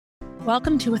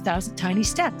Welcome to 1,000 Tiny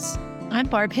Steps. I'm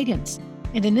Barb Higgins,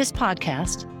 and in this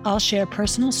podcast, I'll share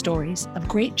personal stories of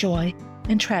great joy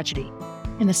and tragedy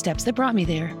and the steps that brought me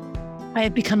there. I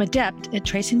have become adept at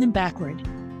tracing them backward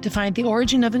to find the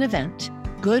origin of an event,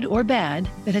 good or bad,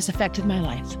 that has affected my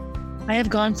life. I have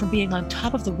gone from being on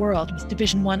top of the world with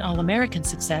Division I All-American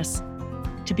success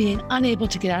to being unable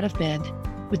to get out of bed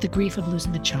with the grief of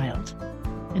losing a child,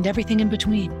 and everything in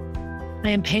between. I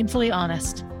am painfully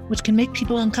honest, which can make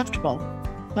people uncomfortable,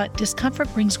 but discomfort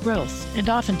brings growth, and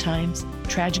oftentimes,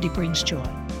 tragedy brings joy.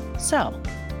 So,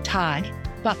 tie,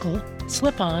 buckle,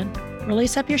 slip on,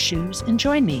 lace up your shoes, and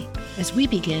join me as we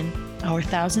begin our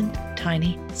 1,000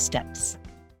 Tiny Steps.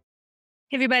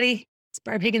 Hey everybody, it's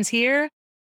Barb Higgins here,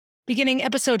 beginning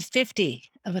episode 50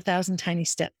 of 1,000 Tiny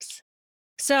Steps.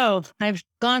 So, I've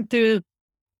gone through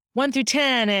 1 through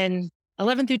 10 and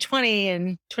 11 through 20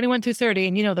 and 21 through 30,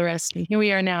 and you know the rest. And here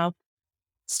we are now,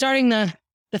 starting the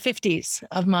 50s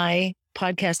of my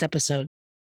podcast episode.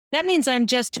 That means I'm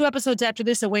just 2 episodes after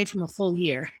this away from a full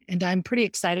year, and I'm pretty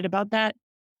excited about that.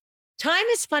 Time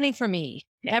is funny for me.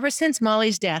 Ever since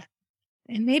Molly's death,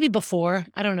 and maybe before,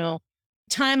 I don't know,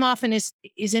 time often is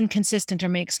inconsistent or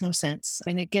makes no sense.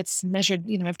 And it gets measured,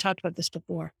 I've talked about this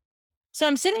before. So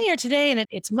I'm sitting here today and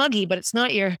it's muggy, but it's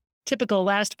not your typical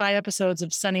last 5 episodes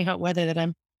of sunny, hot weather that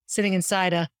I'm sitting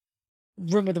inside a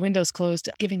room with the windows closed,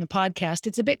 giving a podcast.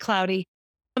 It's a bit cloudy.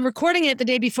 I'm recording it the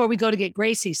day before we go to get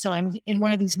Gracie. So I'm in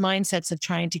one of these mindsets of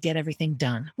trying to get everything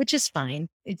done, which is fine.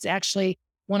 It's actually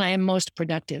when I am most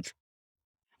productive,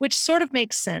 which sort of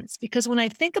makes sense because when I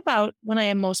think about when I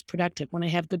am most productive, when I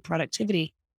have good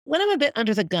productivity, when I'm a bit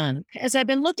under the gun, as I've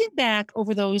been looking back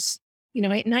over those,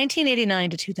 1989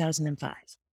 to 2005,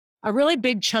 a really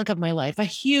big chunk of my life, a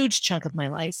huge chunk of my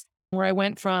life, where I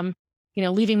went from,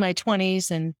 leaving my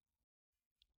 20s and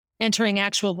entering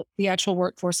the actual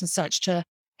workforce and such to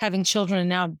having children and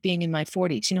now being in my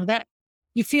 40s, that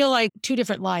you feel like 2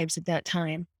 different lives at that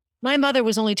time. My mother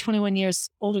was only 21 years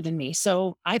older than me.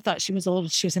 So I thought she was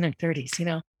old. She was in her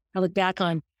 30s. I look back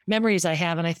on memories I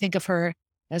have and I think of her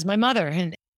as my mother,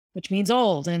 and which means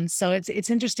old. And so it's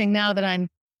interesting now that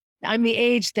I'm the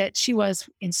age that she was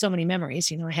in so many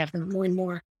memories. I have them more and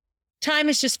more. Time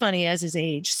is just funny, as is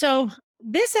age. So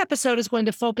this episode is going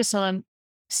to focus on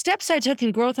steps I took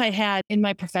and growth I had in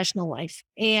my professional life,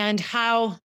 and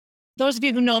how those of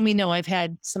you who know me know I've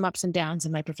had some ups and downs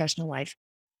in my professional life.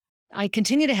 I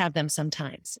continue to have them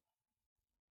sometimes.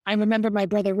 I remember my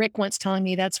brother Rick once telling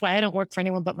me that's why I don't work for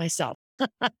anyone but myself.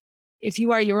 If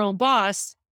you are your own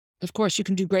boss, of course you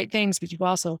can do great things, but you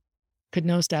also could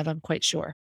nosedive, I'm quite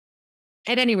sure.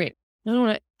 At any rate, I don't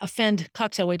want to offend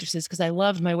cocktail waitresses because I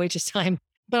loved my waitress time,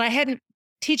 but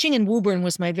teaching in Woburn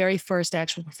was my very first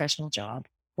actual professional job,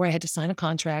 where I had to sign a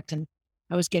contract and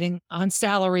I was getting on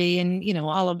salary and, it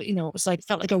was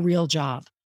felt like a real job.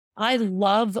 I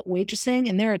love waitressing,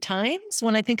 and there are times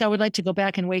when I think I would like to go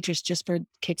back and waitress just for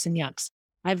kicks and yucks.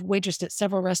 I've waitressed at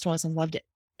several restaurants and loved it.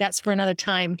 That's for another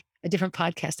time, a different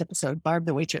podcast episode, Barb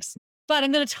the Waitress. But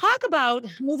I'm going to talk about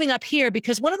moving up here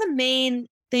because one of the main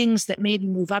things that made me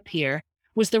move up here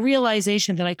was the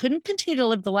realization that I couldn't continue to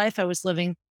live the life I was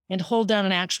living and hold down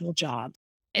an actual job.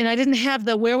 And I didn't have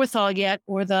the wherewithal yet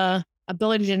or the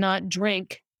ability to not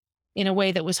drink in a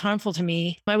way that was harmful to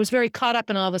me. I was very caught up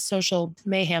in all the social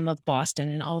mayhem of Boston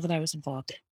and all that I was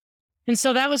involved in. And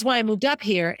so that was why I moved up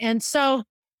here. And so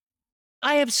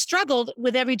I have struggled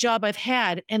with every job I've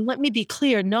had. And let me be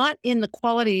clear, not in the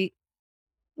quality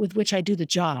with which I do the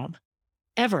job,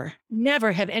 ever.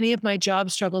 Never have any of my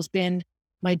job struggles been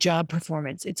my job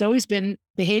performance. It's always been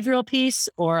behavioral piece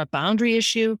or a boundary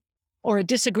issue or a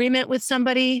disagreement with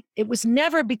somebody. It was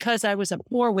never because I was a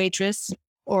poor waitress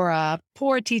or a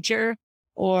poor teacher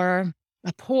or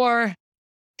a poor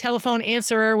telephone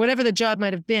answerer, whatever the job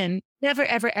might have been. Never,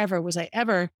 ever, ever was I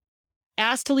ever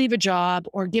asked to leave a job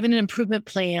or given an improvement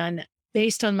plan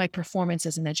based on my performance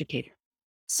as an educator.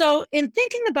 So in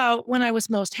thinking about when I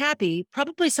was most happy,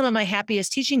 probably some of my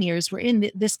happiest teaching years were in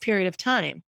this period of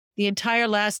time, the entire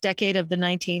last decade of the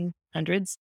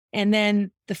 1900s, and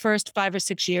then the first 5 or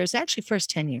 6 years, actually first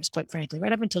 10 years, quite frankly,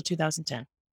 right up until 2010.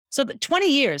 So 20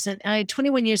 years, and I had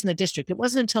 21 years in the district. It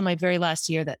wasn't until my very last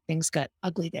year that things got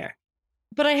ugly there.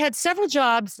 But I had several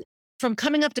jobs from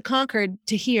coming up to Concord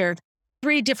to here,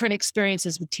 3 different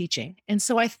experiences with teaching. And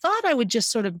so I thought I would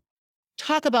just sort of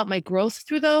talk about my growth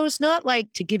through those, not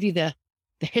like to give you the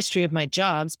history of my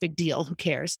jobs, big deal, who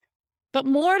cares, but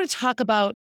more to talk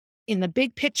about in the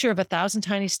big picture of 1,000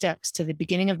 Tiny Steps to the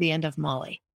beginning of the end of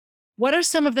Molly. What are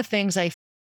some of the things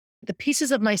the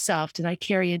pieces of myself did I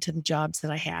carry into the jobs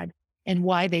that I had and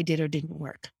why they did or didn't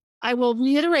work? I will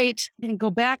reiterate and go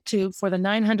back to, for the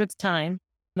 900th time,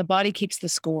 the body keeps the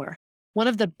score. One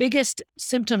of the biggest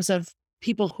symptoms of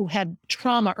people who had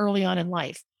trauma early on in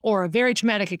life or a very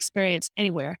traumatic experience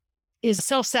anywhere is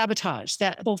self-sabotage,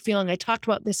 that whole feeling. I talked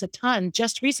about this a ton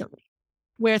just recently,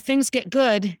 where things get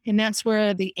good and that's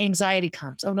where the anxiety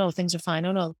comes. Oh no, things are fine.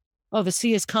 Oh no. Oh, the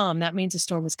sea is calm. That means a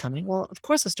storm is coming. Well, of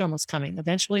course a storm was coming.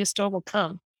 Eventually a storm will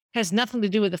come. It has nothing to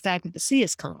do with the fact that the sea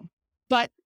is calm.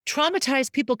 But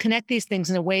traumatized people connect these things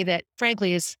in a way that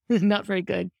frankly is not very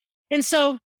good. And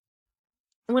so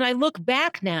when I look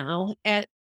back now at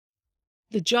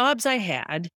the jobs I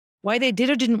had, why they did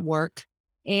or didn't work,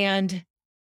 and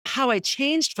how I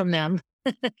changed from them.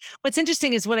 What's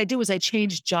interesting is what I do is I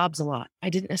changed jobs a lot. I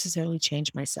didn't necessarily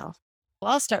change myself.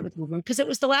 Well, I'll start with Uber because it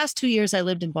was the last 2 years I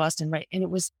lived in Boston, right? And it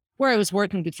was where I was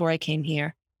working before I came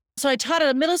here. So I taught at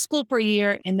a middle school for a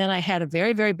year, and then I had a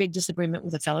very, very big disagreement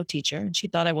with a fellow teacher, and she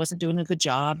thought I wasn't doing a good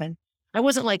job, and I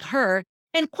wasn't like her.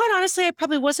 And quite honestly, I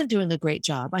probably wasn't doing a great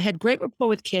job. I had great rapport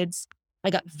with kids. I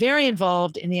got very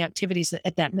involved in the activities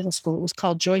at that middle school. It was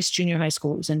called Joyce Junior High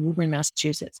School. It was in Woburn,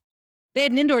 Massachusetts. They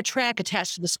had an indoor track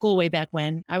attached to the school way back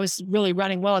when. I was really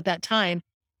running well at that time.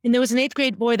 And there was an 8th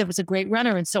grade boy that was a great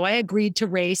runner. And so I agreed to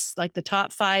race like the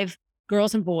top 5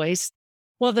 girls and boys.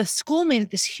 Well, the school made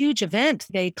it this huge event.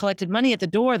 They collected money at the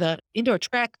door, the indoor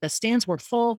track, the stands were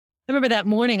full. I remember that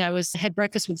morning had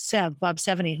breakfast with Bob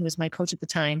Seveny, who was my coach at the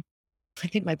time. I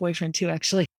think my boyfriend too,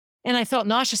 actually. And I felt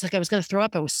nauseous, like I was going to throw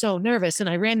up. I was so nervous. And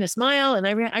I ran this mile and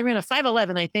I ran a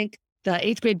 5:11. I think the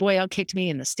 8th grade boy outkicked me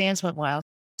and the stands went wild.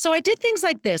 So I did things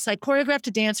like this. I choreographed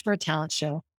a dance for a talent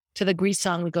show to the Grease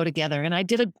song, We Go Together. And I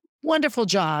did a wonderful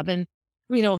job and,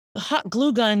 hot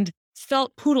glue gunned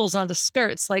felt poodles on the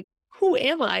skirts. Like, who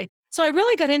am I? So I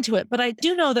really got into it. But I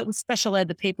do know that with special ed,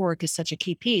 the paperwork is such a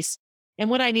key piece. And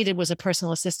what I needed was a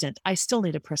personal assistant. I still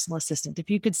need a personal assistant. If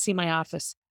you could see my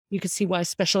office, you could see why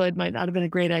special ed might not have been a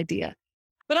great idea.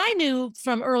 But I knew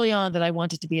from early on that I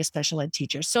wanted to be a special ed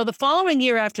teacher. So the following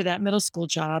year after that middle school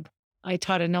job, I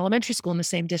taught an elementary school in the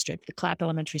same district, the Clapp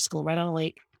Elementary School right on a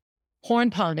lake,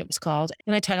 Horn Pond it was called.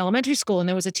 And I taught elementary school and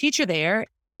there was a teacher there.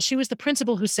 She was the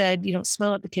principal who said, you don't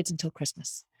smell at the kids until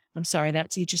Christmas. I'm sorry,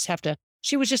 you just have to,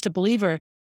 she was just a believer.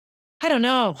 I don't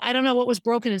know what was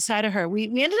broken inside of her. We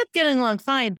ended up getting along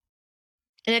fine.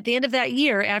 And at the end of that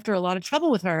year, after a lot of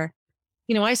trouble with her,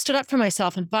 I stood up for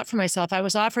myself and fought for myself. I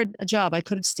was offered a job. I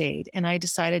could have stayed and I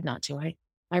decided not to.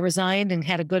 I resigned and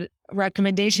had a good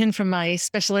recommendation from my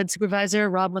special ed supervisor,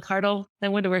 Rob McCardle. I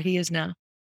wonder where he is now.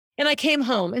 And I came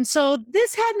home. And so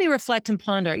this had me reflect and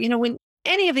ponder, when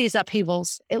any of these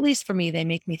upheavals, at least for me, they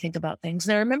make me think about things.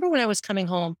 And I remember when I was coming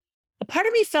home, a part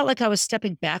of me felt like I was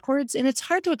stepping backwards and it's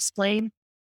hard to explain.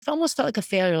 It almost felt like a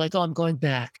failure, like, oh, I'm going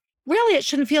back. Really, it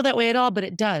shouldn't feel that way at all, but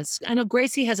it does. I know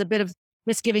Gracie has a bit of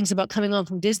misgivings about coming home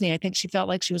from Disney. I think she felt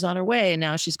like she was on her way and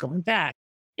now she's going back.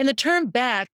 And the term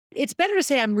back, it's better to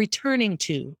say I'm returning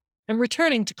to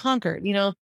Concord.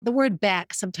 The word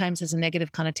back sometimes has a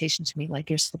negative connotation to me, like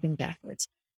you're slipping backwards.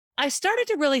 I started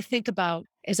to really think about,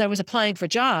 as I was applying for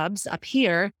jobs up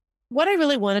here, what I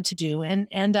really wanted to do.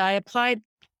 And I applied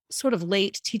sort of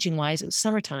late teaching wise. It was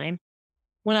summertime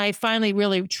when I finally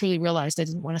really, truly realized I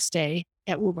didn't want to stay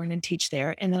at Woburn and teach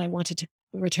there. And then I wanted to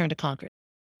return to Concord.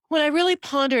 When I really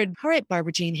pondered, all right,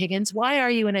 Barbara Jean Higgins, why are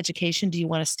you in education? Do you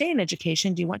want to stay in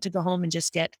education? Do you want to go home and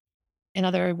just get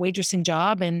another waitressing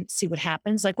job and see what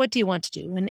happens? Like, what do you want to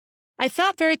do? And I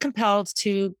felt very compelled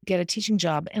to get a teaching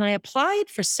job. And I applied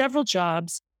for several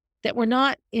jobs that were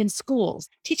not in schools.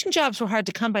 Teaching jobs were hard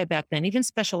to come by back then, even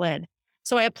special ed.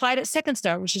 So I applied at Second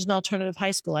Star, which is an alternative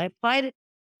high school. I applied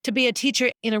to be a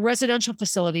teacher in a residential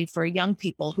facility for young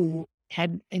people who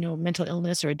had, mental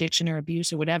illness or addiction or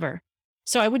abuse or whatever.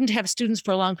 So I wouldn't have students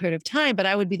for a long period of time, but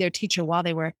I would be their teacher while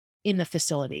they were in the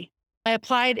facility. I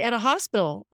applied at a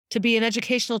hospital to be an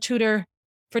educational tutor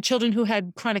for children who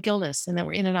had chronic illness and that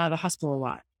were in and out of the hospital a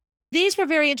lot. These were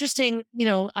very interesting,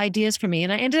 ideas for me.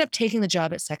 And I ended up taking the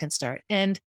job at Second Start.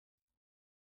 And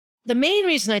the main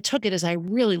reason I took it is I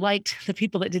really liked the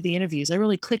people that did the interviews. I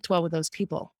really clicked well with those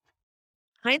people.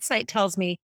 Hindsight tells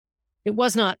me it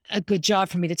was not a good job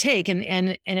for me to take.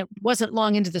 And it wasn't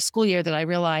long into the school year that I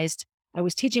realized I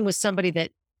was teaching with somebody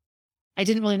that I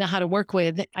didn't really know how to work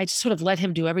with. I just sort of let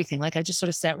him do everything. Like I just sort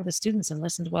of sat with the students and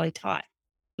listened while he taught.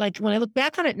 Like when I look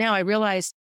back on it now,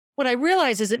 what I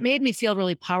realized is it made me feel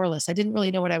really powerless. I didn't really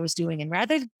know what I was doing. And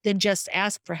rather than just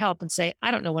ask for help and say,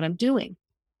 I don't know what I'm doing,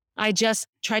 I just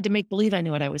tried to make believe I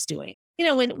knew what I was doing.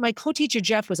 When my co-teacher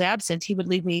Jeff was absent, he would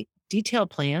leave me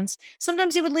detailed plans.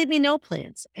 Sometimes he would leave me no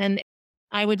plans. And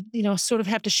I would, sort of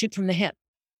have to shoot from the hip.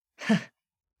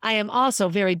 I am also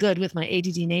very good with my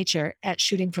ADD nature at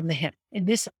shooting from the hip. And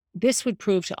this would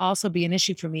prove to also be an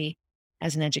issue for me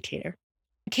as an educator.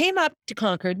 I came up to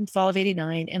Concord in fall of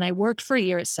 89, and I worked for a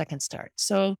year at Second Start.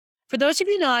 So for those of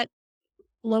you not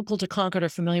local to Concord or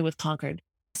familiar with Concord,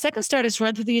 Second Start is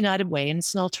run through the United Way, and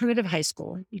it's an alternative high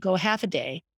school. You go half a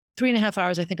day, 3.5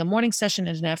 hours, I think, a morning session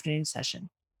and an afternoon session.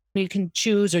 You can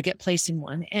choose or get placed in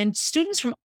one. And students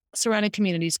from surrounding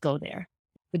communities go there.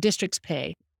 The districts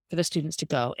pay for the students to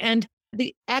go. And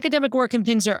the academic work and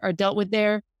things are dealt with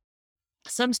there.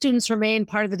 Some students remain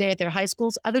part of the day at their high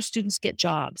schools. Other students get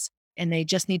jobs and they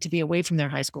just need to be away from their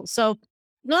high schools. So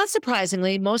not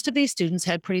surprisingly, most of these students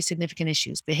had pretty significant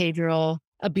issues, behavioral,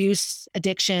 abuse,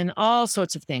 addiction, all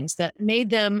sorts of things that made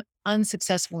them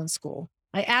unsuccessful in school.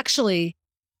 I actually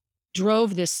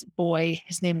drove this boy,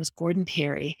 his name was Gordon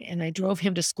Perry, and I drove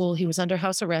him to school. He was under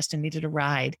house arrest and needed a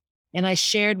ride. And I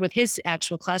shared with his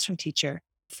actual classroom teacher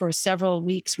for several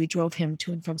weeks. We drove him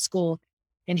to and from school.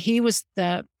 And he was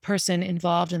the person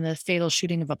involved in the fatal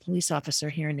shooting of a police officer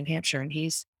here in New Hampshire. And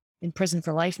he's in prison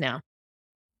for life now.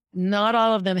 Not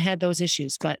all of them had those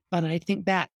issues, but I think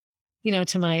back,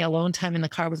 to my alone time in the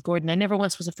car with Gordon. I never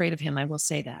once was afraid of him. I will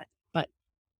say that. But,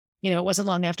 it wasn't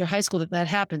long after high school that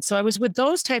happened. So I was with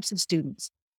those types of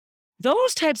students.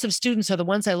 Those types of students are the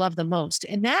ones I love the most.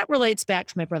 And that relates back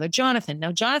to my brother, Jonathan.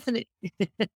 Now, Jonathan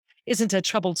isn't a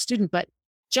troubled student, but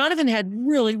Jonathan had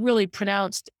really, really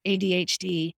pronounced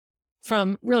ADHD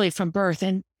from birth.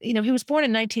 And, he was born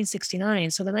in 1969.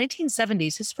 So the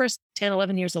 1970s, his first 10,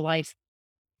 11 years of life,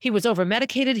 he was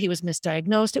over-medicated. He was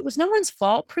misdiagnosed. It was no one's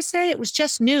fault per se. It was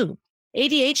just new.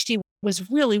 ADHD was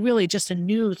really, really just a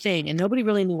new thing and nobody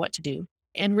really knew what to do.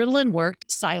 And Ritalin worked,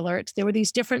 Cylert. There were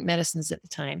these different medicines at the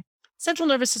time. Central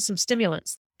nervous system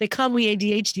stimulants. They calm we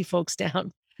ADHD folks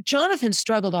down. Jonathan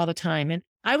struggled all the time. And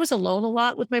I was alone a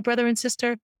lot with my brother and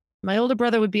sister. My older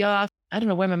brother would be off. I don't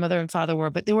know where my mother and father were,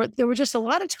 but there were just a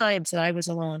lot of times that I was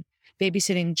alone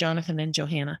babysitting Jonathan and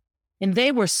Johanna. And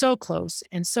they were so close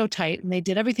and so tight, and they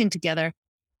did everything together.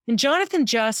 And Jonathan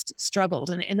just struggled.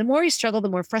 And the more he struggled, the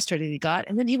more frustrated he got.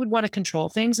 And then he would want to control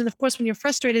things. And of course, when you're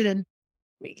frustrated and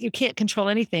you can't control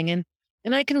anything. And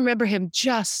I can remember him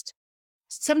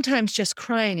sometimes just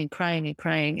crying and crying and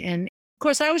crying. And of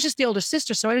course, I was just the older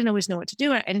sister, so I didn't always know what to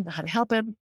do. I didn't know how to help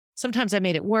him. Sometimes I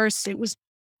made it worse.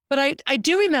 But I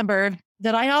do remember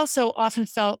that I also often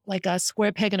felt like a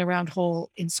square peg in a round hole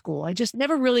in school. I just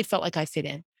never really felt like I fit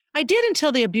in. I did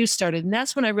until the abuse started. And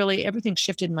that's when everything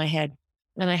shifted in my head.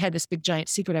 And I had this big giant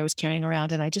secret I was carrying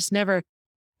around. And I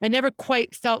never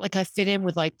quite felt like I fit in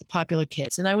with like the popular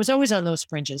kids. And I was always on those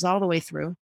fringes all the way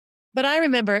through. But I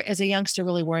remember as a youngster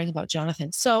really worrying about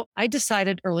Jonathan. So I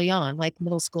decided early on, like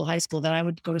middle school, high school, that I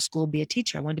would go to school and be a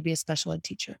teacher. I wanted to be a special ed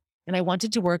teacher. And I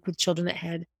wanted to work with children that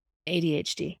had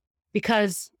ADHD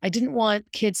because I didn't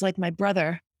want kids like my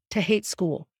brother to hate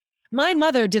school. My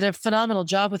mother did a phenomenal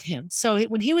job with him. So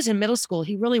when he was in middle school,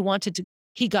 he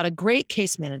got a great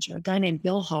case manager, a guy named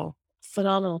Bill Hull,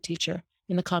 phenomenal teacher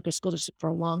in the Concord School District for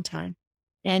a long time.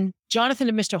 And Jonathan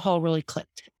and Mr. Hull really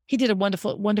clicked. He did a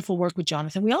wonderful, wonderful work with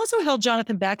Jonathan. We also held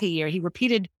Jonathan back a year. He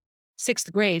repeated sixth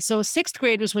grade. So sixth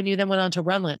grade was when you then went on to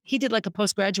Runlet. He did like a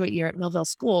postgraduate year at Millville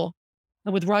School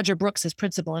with Roger Brooks as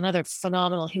principal, another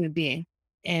phenomenal human being.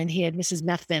 And he had Mrs.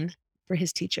 Methvin for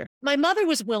his teacher. My mother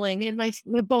was willing,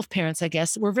 and both parents, I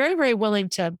guess, were very, very willing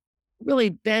to really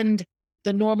bend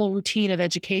the normal routine of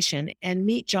education and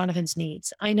meet Jonathan's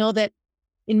needs. I know that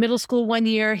in middle school one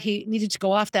year, he needed to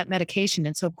go off that medication.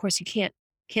 And so, of course, you can't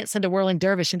send a whirling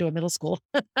dervish into a middle school.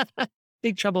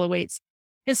 Big trouble awaits.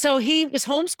 And so he was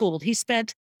homeschooled. He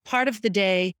spent part of the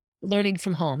day learning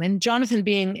from home. And Jonathan,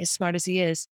 being as smart as he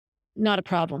is, not a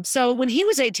problem. So when he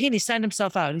was 18, he signed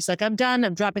himself out. He's like, I'm done.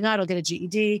 I'm dropping out. I'll get a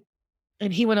GED.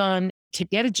 And he went on to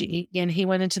get a GED, and he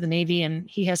went into the Navy, and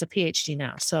he has a PhD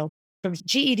now. So from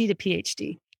GED to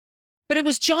PhD. But it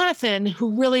was Jonathan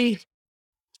who really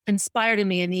inspired in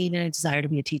me a need and a desire to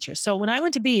be a teacher. So when I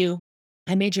went to BU,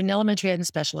 I majored in elementary ed and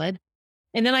special ed.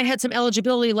 And then I had some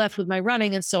eligibility left with my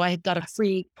running. And so I got a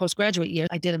free postgraduate year.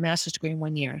 I did a master's degree in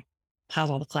 1 year,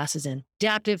 piled all the classes in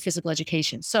adaptive physical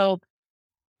education.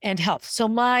 And health. So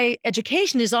my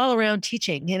education is all around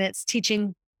teaching, and it's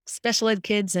teaching special ed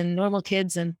kids and normal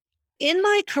kids. And in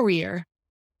my career,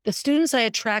 the students I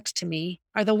attract to me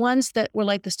are the ones that were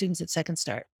like the students at Second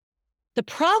Start. The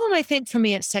problem, I think, for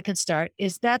me at Second Start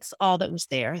is that's all that was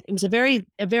there. It was a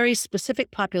very specific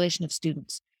population of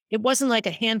students. It wasn't like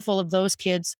a handful of those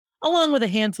kids, along with a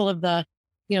handful of the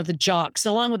jocks,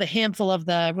 along with a handful of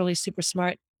the really super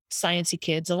smart sciencey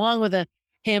kids, along with a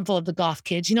handful of the goth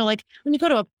kids. Like when you go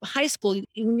to a high school,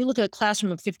 when you look at a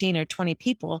classroom of 15 or 20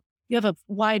 people, you have a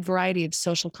wide variety of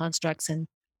social constructs and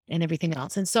everything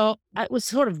else. And so it was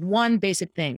sort of one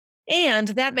basic thing. And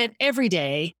that meant every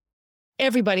day,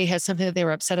 everybody had something that they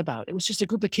were upset about. It was just a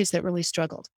group of kids that really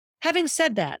struggled. Having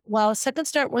said that, while Second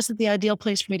Start wasn't the ideal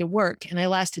place for me to work, and I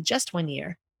lasted just 1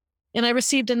 year, and I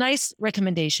received a nice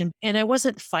recommendation, and I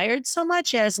wasn't fired so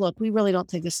much as, look, we really don't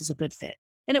think this is a good fit.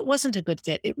 And it wasn't a good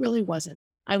fit. It really wasn't.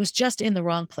 I was just in the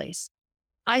wrong place.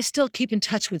 I still keep in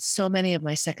touch with so many of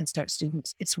my Second Start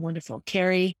students. It's wonderful.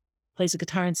 Carrie plays the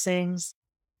guitar and sings.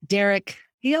 Derek,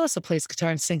 he also plays guitar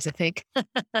and sings, I think.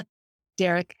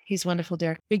 Derek, he's wonderful,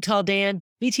 Derek. Big Tall Dan,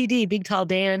 BTD, Big Tall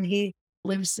Dan, he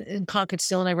lives in Concord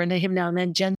still, and I run into him now and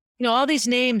then. Jen, all these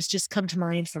names just come to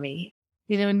mind for me.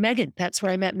 And Megan, that's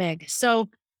where I met Meg. So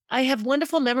I have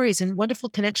wonderful memories and wonderful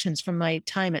connections from my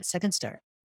time at Second Start.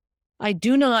 I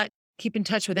do not keep in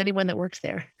touch with anyone that worked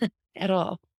there at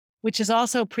all, which is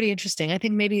also pretty interesting. I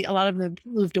think maybe a lot of them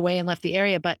moved away and left the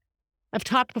area, but I've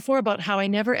talked before about how I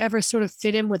never ever sort of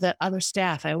fit in with the other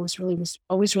staff. I was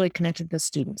always really connected with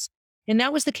students. And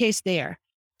that was the case there.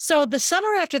 So the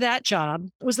summer after that job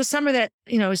was the summer that,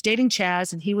 I was dating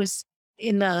Chaz, and he was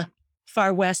in the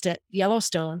far west at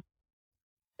Yellowstone.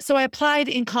 So I applied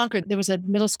in Concord. There was a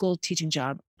middle school teaching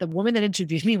job. The woman that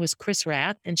interviewed me was Chris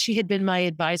Rath, and she had been my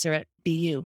advisor at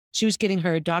BU. She was getting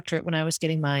her doctorate when I was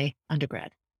getting my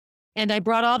undergrad. And I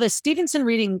brought all this Stevenson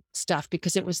reading stuff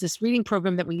because it was this reading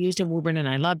program that we used in Woburn, and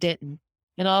I loved it and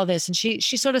all this. And she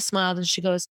sort of smiled and she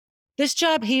goes, this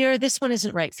job here, this one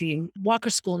isn't right for you. Walker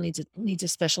School needs a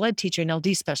special ed teacher, an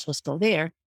LD specialist go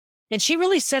there. And she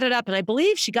really set it up. And I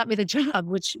believe she got me the job,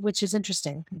 which is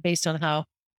interesting based on how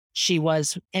she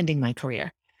was ending my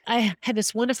career. I had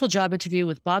this wonderful job interview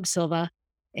with Bob Silva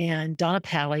and Donna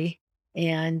Pally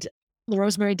and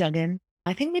Rosemary Duggan.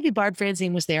 I think maybe Barb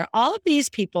Franzine was there. All of these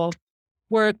people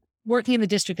were working in the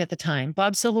district at the time.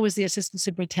 Bob Silva was the assistant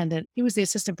superintendent. He was the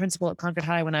assistant principal at Concord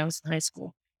High when I was in high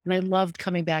school. And I loved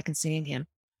coming back and seeing him.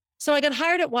 So I got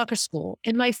hired at Walker School.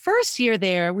 In my first year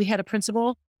there, we had a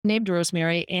principal named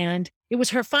Rosemary, and it was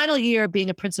her final year of being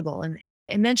a principal.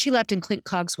 And then she left and Clint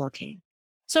Cogswell came.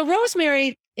 So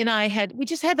Rosemary and we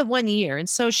just had the 1 year. And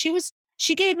so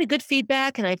she gave me good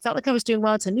feedback, and I felt like I was doing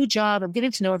well. It's a new job. I'm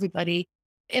getting to know everybody.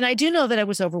 And I do know that I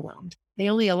was overwhelmed. They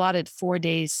only allotted 4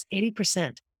 days,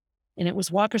 80%. And it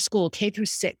was Walker School, K through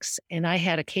 6. And I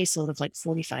had a caseload of like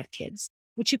 45 kids,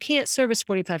 which you can't service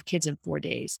 45 kids in 4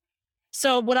 days.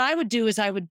 So what I would do is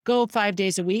I would go 5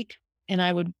 days a week, and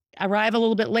I would arrive a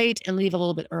little bit late and leave a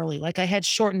little bit early. Like I had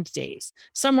shortened days.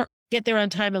 Some would get there on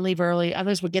time and leave early.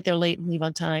 Others would get there late and leave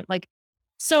on time.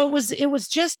 So it was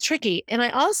just tricky. And I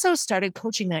also started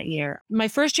coaching that year. My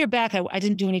first year back, I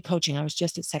didn't do any coaching. I was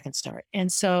just at Second Start.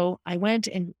 And so I went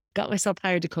and got myself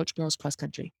hired to coach girls cross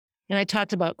country. And I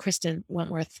talked about Kristen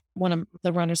Wentworth, one of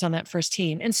the runners on that first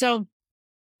team. And so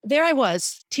there I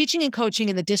was teaching and coaching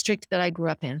in the district that I grew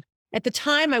up in. At the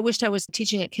time, I wished I was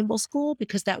teaching at Kimball School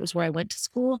because that was where I went to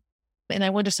school. And I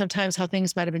wonder sometimes how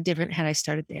things might have been different had I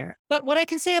started there. But what I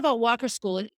can say about Walker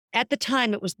School, at the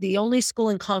time, it was the only school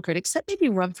in Concord, except maybe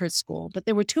Rumford School. But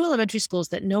there were 2 elementary schools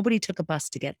that nobody took a bus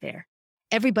to get there.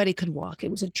 Everybody could walk.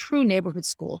 It was a true neighborhood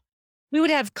school. We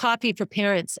would have coffee for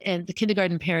parents and the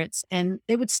kindergarten parents, and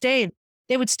they would stay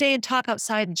and talk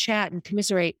outside and chat and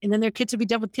commiserate. And then their kids would be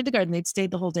done with kindergarten. They'd stay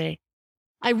the whole day.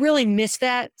 I really miss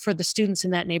that for the students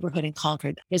in that neighborhood in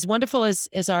Concord. As wonderful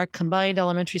as our combined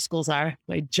elementary schools are,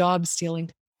 like job stealing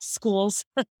schools,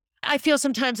 I feel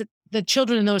sometimes that the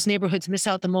children in those neighborhoods miss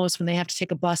out the most when they have to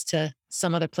take a bus to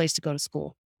some other place to go to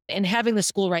school. And having the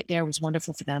school right there was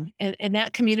wonderful for them. And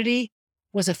that community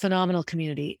was a phenomenal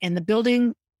community. And the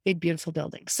building, big, beautiful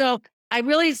building. So I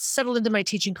really settled into my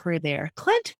teaching career there.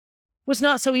 Clint was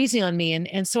not so easy on me.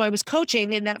 And so I was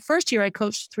coaching. In that first year, I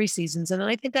coached 3 seasons. And then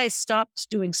I think I stopped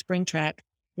doing spring track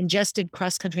and just did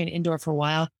cross country and indoor for a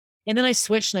while. And then I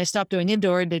switched and I stopped doing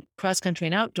indoor and did cross country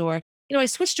and outdoor. I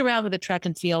switched around with the track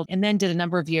and field and then did a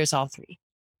number of years, all 3.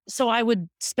 So I would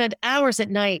spend hours at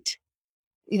night,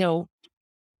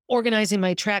 organizing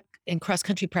my track and cross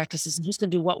country practices and who's going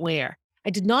to do what where. I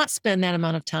did not spend that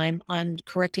amount of time on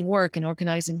correcting work and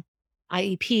organizing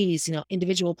IEPs,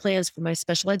 individual plans for my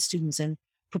special ed students and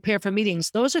prepare for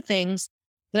meetings. Those are things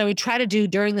that I would try to do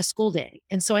during the school day.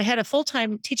 And so I had a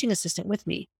full-time teaching assistant with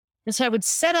me. And so I would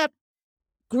set up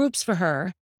groups for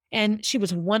her, and she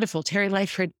was wonderful, Terry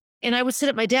Lightford. And I would sit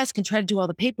at my desk and try to do all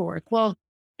the paperwork. Well,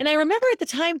 and I remember at the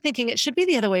time thinking it should be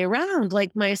the other way around.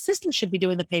 Like my assistant should be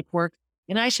doing the paperwork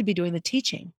and I should be doing the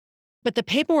teaching. But the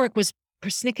paperwork was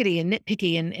persnickety and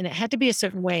nitpicky and it had to be a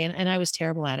certain way. And I was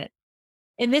terrible at it.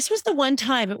 And this was the one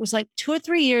time, it was like 2 or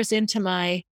 3 years into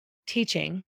my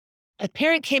teaching. a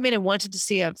parent came in and wanted to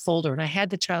see a folder, and I had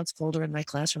the child's folder in my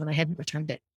classroom and I hadn't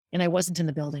returned it, and I wasn't in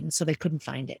the building, so they couldn't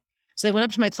find it. So they went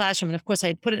up to my classroom, and of course I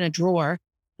had put it in a drawer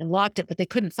and locked it, but they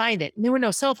couldn't find it. And there were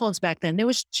no cell phones back then. There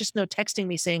was just no texting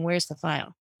me saying, where's the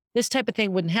file? This type of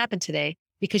thing wouldn't happen today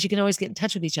because you can always get in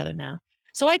touch with each other now.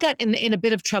 So I got in a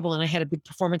bit of trouble, and I had a big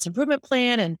performance improvement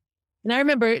plan. And I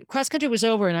remember cross country was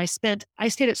over, and I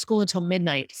stayed at school until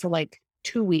midnight for like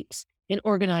 2 weeks and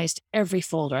organized every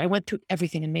folder. I went through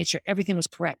everything and made sure everything was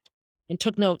correct and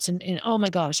took notes. And oh my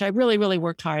gosh, I really, really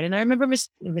worked hard. And I remember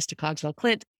Mr. Cogswell,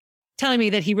 Clint, telling me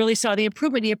that he really saw the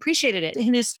improvement. He appreciated it.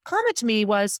 And his comment to me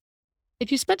was,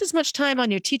 if you spent as much time on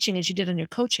your teaching as you did on your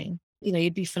coaching,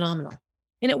 you'd be phenomenal.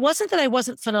 And it wasn't that I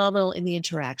wasn't phenomenal in the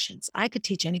interactions. I could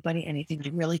teach anybody anything. I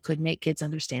really could make kids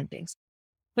understand things.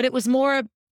 But it was more,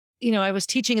 I was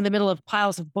teaching in the middle of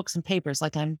piles of books and papers,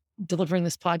 like I'm delivering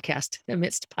this podcast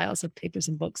amidst piles of papers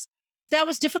and books. That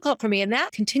was difficult for me. And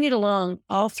that continued along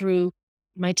all through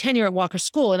my tenure at Walker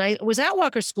School. And I was at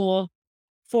Walker School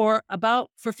for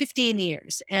 15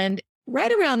 years. And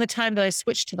right around the time that I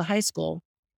switched to the high school,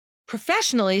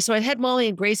 professionally, so I'd had Molly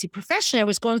and Gracie. Professionally, I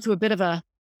was going through a bit of a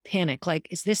panic, like,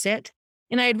 is this it?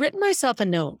 And I had written myself a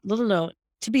little note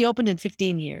to be opened in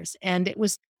 15 years. And it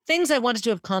was things I wanted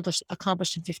to have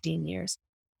accomplished in 15 years.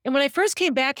 And when I first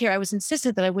came back here, I was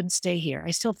insistent that I wouldn't stay here.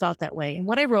 I still felt that way. And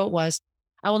what I wrote was,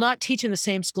 I will not teach in the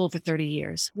same school for 30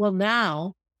 years. Well,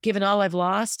 now, given all I've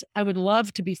lost, I would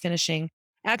love to be finishing.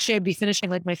 Actually, I'd be finishing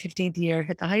like my 15th year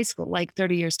at the high school, like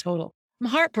 30 years total. I'm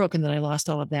heartbroken that I lost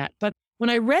all of that. But when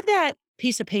I read that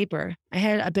piece of paper, I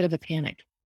had a bit of a panic.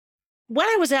 When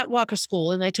I was at Walker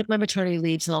School and I took my maternity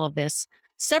leaves and all of this,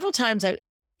 several times I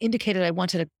indicated I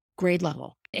wanted a grade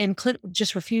level, and Clint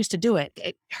just refused to do it.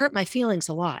 It hurt my feelings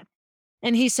a lot.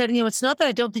 And he said, it's not that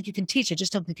I don't think you can teach. I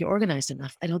just don't think you're organized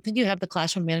enough. I don't think you have the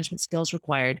classroom management skills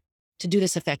required to do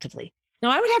this effectively.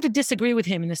 Now, I would have to disagree with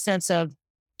him in the sense of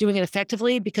doing it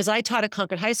effectively, because I taught at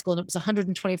Concord High School and it was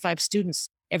 125 students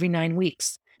every 9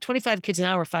 weeks, 25 kids an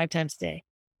hour, 5 times a day.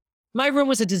 My room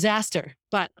was a disaster,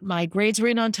 but my grades were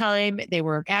in on time. They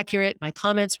were accurate. My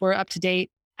comments were up to date.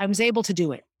 I was able to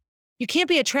do it. You can't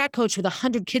be a track coach with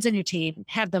 100 kids on your team,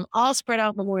 have them all spread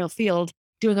out Memorial Field,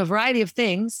 doing a variety of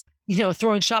things,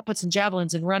 throwing shot puts and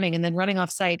javelins and running, and then running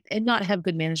off site and not have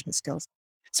good management skills.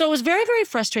 So it was very, very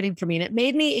frustrating for me. And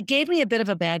it gave me a bit of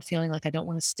a bad feeling, like I don't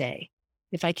want to stay.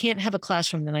 If I can't have a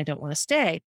classroom, then I don't want to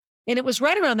stay. And it was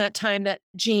right around that time that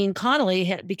Gene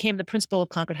Connolly became the principal of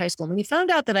Concord High School. And when he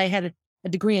found out that I had a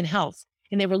degree in health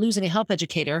and they were losing a health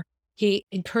educator, he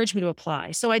encouraged me to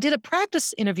apply. So I did a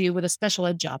practice interview with a special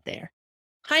ed job there.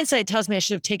 Hindsight tells me I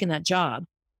should have taken that job.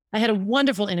 I had a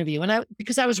wonderful interview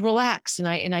because I was relaxed and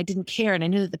I didn't care. And I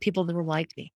knew that the people that were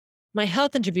liked me. My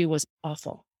health interview was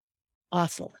awful,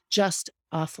 just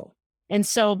awful. And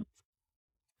so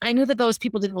I knew that those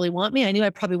people didn't really want me. I knew I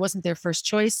probably wasn't their first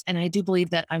choice. And I do believe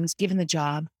that I was given the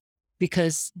job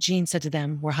because Gene said to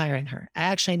them, we're hiring her. I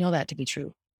actually know that to be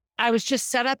true. I was just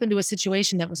set up into a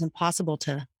situation that was impossible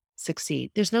to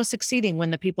succeed. There's no succeeding when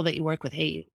the people that you work with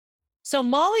hate you. So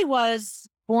Molly was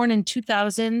born in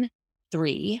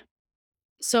 2003.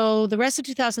 So the rest of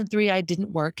 2003, I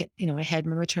didn't work. I had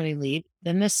my maternity leave.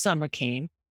 Then this summer came.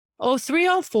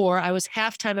 03, 04, I was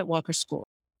half-time at Walker School.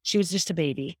 She was just a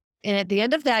baby. And at the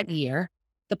end of that year,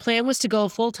 the plan was to go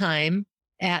full-time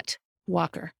at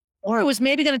Walker, or it was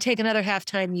maybe going to take another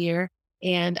half-time year.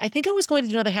 And I think I was going to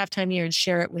do another half-time year and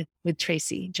share it with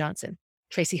Tracy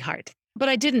Hart. But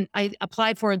I didn't. I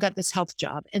applied for and got this health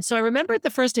job. And so I remember at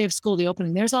the first day of school, the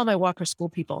opening, there's all my Walker School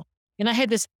people. And I had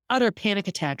this utter panic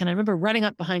attack. And I remember running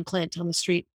up behind Clint on the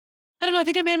street. I don't know, I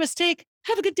think I made a mistake.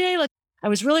 Have a good day. I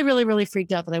was really, really, really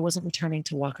freaked out that I wasn't returning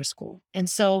to Walker School.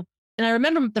 And I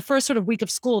remember the first sort of week of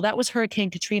school, that was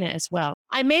Hurricane Katrina as well.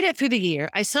 I made it through the year.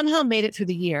 I somehow made it through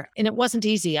the year, and it wasn't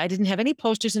easy. I didn't have any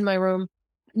posters in my room.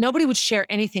 Nobody would share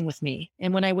anything with me.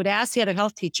 And when I would ask the other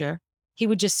health teacher, he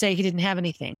would just say he didn't have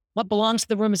anything. What belongs to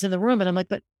the room is in the room. And I'm like,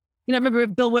 but, I remember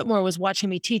Bill Whitmore was watching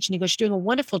me teach and he goes, you're doing a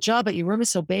wonderful job, but your room is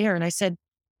so bare. And I said,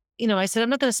 I'm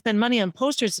not going to spend money on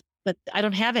posters, but I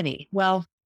don't have any. Well,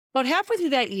 about halfway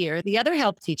through that year, the other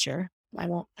health teacher, I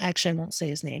won't say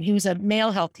his name. He was a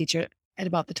male health teacher at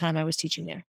about the time I was teaching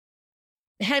there.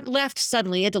 Had left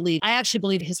suddenly, had to leave. I actually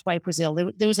believe his wife was ill.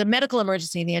 There was a medical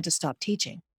emergency and he had to stop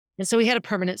teaching. And so he had a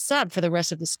permanent sub for the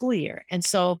rest of the school year. And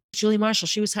so Julie Marshall,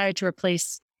 she was hired to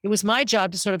replace. It was my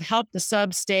job to sort of help the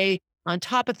sub stay on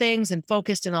top of things and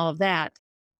focused and all of that.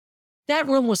 That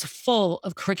room was full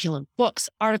of curriculum, books,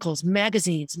 articles,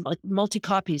 magazines, like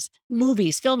multi-copies,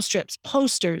 movies, film strips,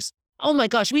 posters. Oh my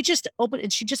gosh, we just opened,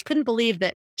 and she just couldn't believe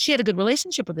that she had a good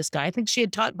relationship with this guy. I think she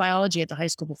had taught biology at the high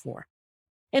school before.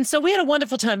 And so we had a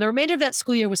wonderful time. The remainder of that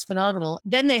school year was phenomenal.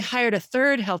 Then they hired a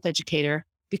third health educator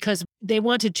because they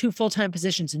wanted 2 full-time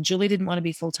positions and Julie didn't want to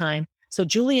be full-time. So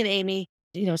Julie and Amy,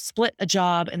 split a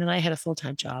job and then I had a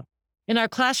full-time job. And our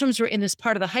classrooms were in this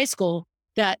part of the high school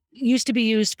that used to be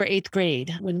used for 8th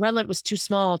grade. When Redlet was too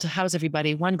small to house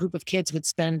everybody, one group of kids would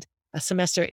spend a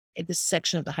semester in this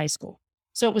section of the high school.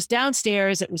 So it was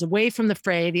downstairs. It was away from the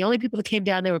fray. The only people that came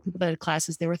down there were people that had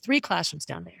classes. There were 3 classrooms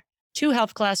down there, 2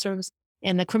 health classrooms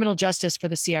and the criminal justice for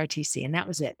the CRTC. And that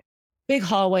was it. Big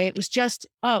hallway. It was just,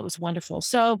 it was wonderful.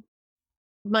 So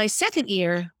my second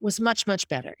year was much, much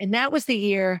better. And that was the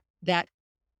year that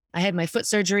I had my foot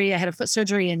surgery. I had a foot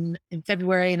surgery in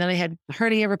February, and then I had a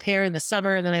hernia repair in the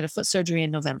summer, and then I had a foot surgery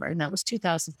in November. And that was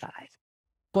 2005,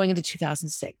 going into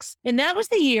 2006. And that was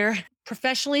the year,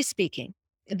 professionally speaking,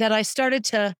 that I started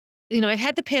to, I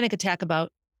had the panic attack about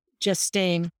just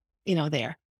staying,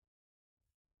 there.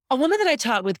 A woman that I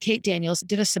taught with, Kate Daniels,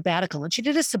 did a sabbatical, and she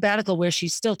did a sabbatical where she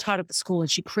still taught at the school, and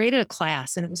she created a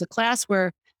class, and it was a class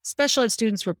where special ed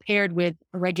students were paired with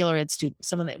a regular ed student,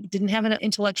 someone that didn't have an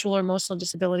intellectual or emotional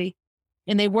disability,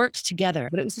 and they worked together.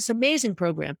 But it was this amazing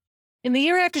program. And the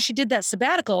year after she did that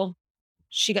sabbatical,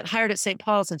 she got hired at St.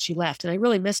 Paul's and she left, and I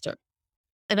really missed her.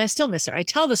 And I still miss her. I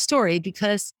tell the story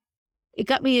because it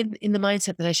got me in the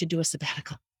mindset that I should do a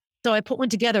sabbatical. So I put one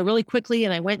together really quickly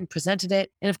and I went and presented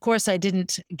it. And of course I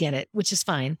didn't get it, which is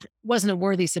fine. It wasn't a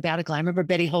worthy sabbatical. I remember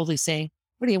Betty Hoadley saying,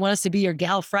 "What do you want us to be, your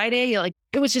gal Friday?"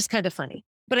 It was just kind of funny.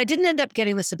 But I didn't end up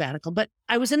getting the sabbatical. But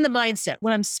I was in the mindset.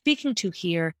 What I'm speaking to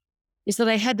here is that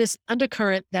I had this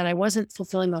undercurrent that I wasn't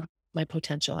fulfilling my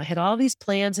potential. I had all these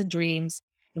plans and dreams.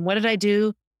 And what did I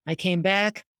do? I came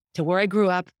back to where I grew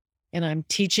up and I'm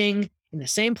teaching in the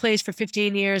same place for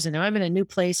 15 years. And now I'm in a new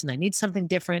place and I need something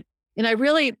different. And I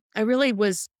really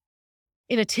was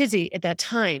in a tizzy at that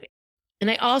time.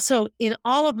 And I also, in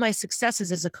all of my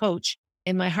successes as a coach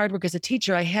and my hard work as a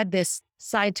teacher, I had this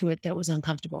side to it that was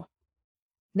uncomfortable.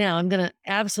 Now I'm going to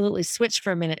absolutely switch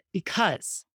for a minute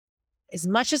because as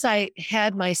much as I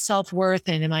had my self-worth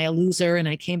and am I a loser and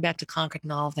I came back to Concord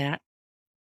and all of that,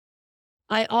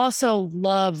 I also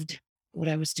loved what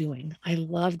I was doing. I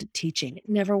loved teaching.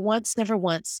 Never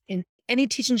once in any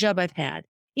teaching job I've had,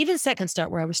 even Second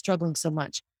Start where I was struggling so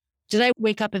much, did I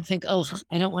wake up and think, oh,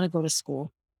 I don't want to go to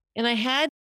school. And I had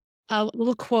a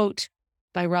little quote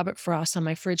by Robert Frost on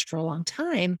my fridge for a long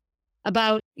time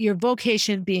about your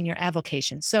vocation being your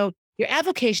avocation. So your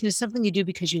avocation is something you do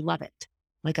because you love it.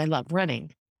 Like I love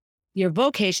running. Your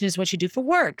vocation is what you do for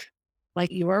work.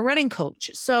 Like you are a running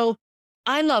coach. So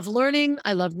I love learning.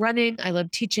 I love running. I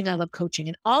love teaching. I love coaching.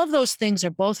 And all of those things are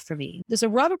both for me. There's a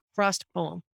Robert Frost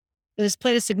poem that has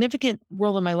played a significant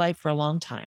role in my life for a long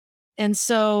time. And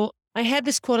so I had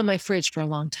this quote on my fridge for a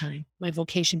long time. My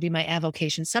vocation be my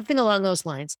avocation, something along those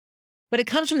lines. But it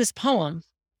comes from this poem.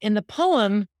 And the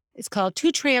poem is called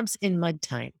Two Tramps in Mud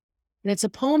Time. And it's a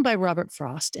poem by Robert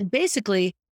Frost. And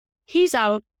basically, he's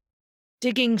out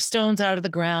digging stones out of the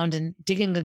ground and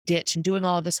digging a ditch and doing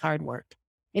all of this hard work.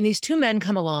 And these 2 men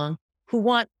come along who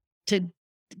want to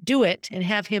do it and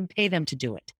have him pay them to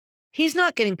do it. He's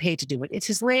not getting paid to do it. It's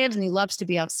his land and he loves to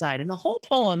be outside. And the whole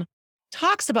poem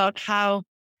talks about how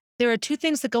there are 2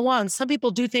 things that go on. Some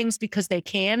people do things because they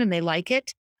can and they like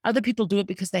it. Other people do it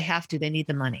because they have to. They need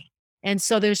the money. And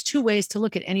so there's 2 ways to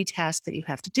look at any task that you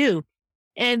have to do.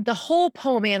 And the whole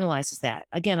poem analyzes that.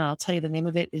 Again, I'll tell you the name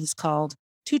of it. It is called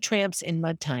Two Tramps in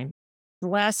Mud Time. The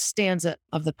last stanza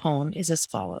of the poem is as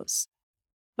follows.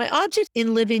 My object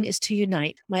in living is to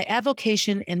unite my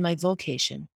avocation and my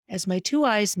vocation, as my 2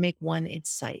 eyes make one in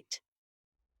sight.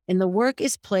 And the work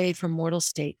is played for mortal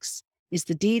stakes. Is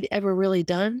the deed ever really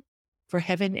done? For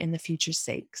heaven and the future's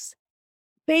sakes.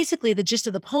 Basically, the gist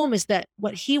of the poem is that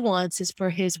what he wants is for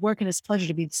his work and his pleasure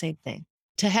to be the same thing,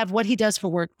 to have what he does for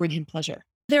work bring him pleasure.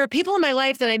 There are people in my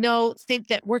life that I know think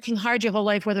that working hard your whole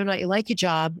life, whether or not you like your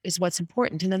job, is what's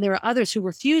important. And then there are others who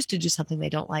refuse to do something they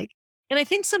don't like. And I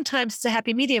think sometimes it's a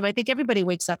happy medium. I think everybody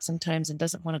wakes up sometimes and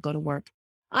doesn't want to go to work.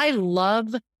 I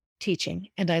love teaching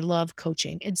and I love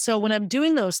coaching. And so when I'm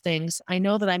doing those things, I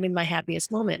know that I'm in my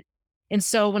happiest moment. And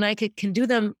so when I can do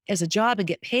them as a job and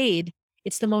get paid,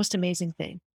 it's the most amazing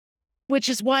thing, which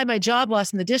is why my job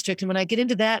loss in the district. And when I get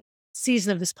into that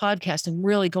season of this podcast and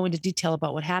really go into detail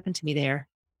about what happened to me there,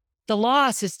 the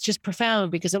loss is just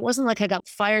profound because it wasn't like I got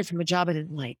fired from a job I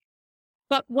didn't like.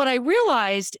 But what I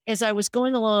realized as I was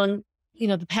going along,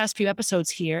 the past few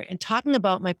episodes here and talking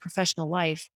about my professional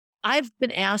life, I've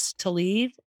been asked to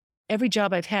leave every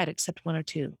job I've had except 1 or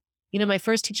 2. My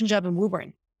first teaching job in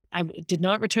Woburn, I did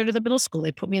not return to the middle school.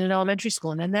 They put me in an elementary school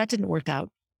and then that didn't work out.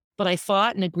 but I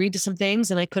fought and agreed to some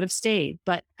things and I could have stayed,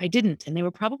 but I didn't. And they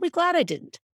were probably glad I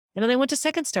didn't. And then I went to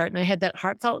Second Start and I had that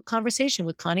heartfelt conversation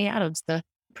with Connie Adams, the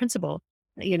principal.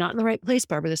 You're not in the right place,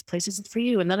 Barbara. This place isn't for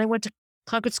you. And then I went to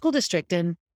Concord School District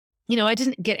and, I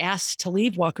didn't get asked to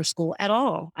leave Walker School at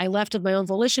all. I left of my own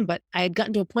volition, but I had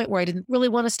gotten to a point where I didn't really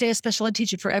want to stay a special ed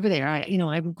teacher forever there. I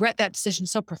regret that decision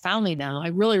so profoundly now. I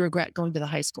really regret going to the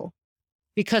high school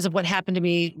because of what happened to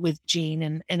me with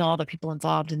Jean and all the people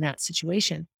involved in that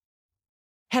situation.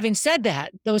 Having said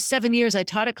that, those 7 years I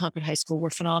taught at Concord High School were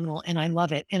phenomenal and I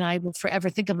love it. And I will forever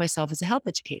think of myself as a health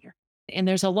educator. And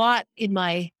there's a lot in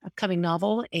my upcoming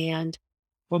novel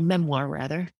or memoir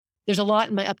rather. There's a lot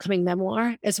in my upcoming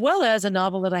memoir, as well as a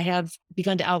novel that I have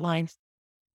begun to outline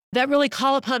that really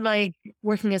call upon my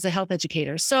working as a health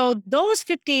educator. So those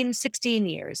 15, 16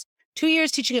 years, 2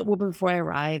 years teaching at Woburn before I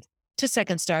arrived, to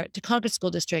Second Start, to Concord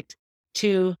School District,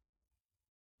 to,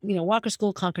 Walker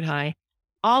School, Concord High,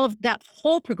 all of that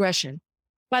whole progression.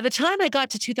 By the time I got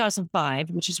to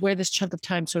 2005, which is where this chunk of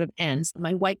time sort of ends,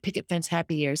 my white picket fence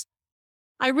happy years,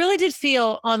 I really did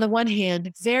feel, on the one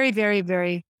hand, very, very,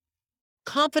 very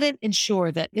confident and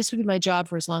sure that this would be my job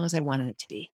for as long as I wanted it to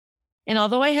be. And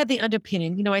although I had the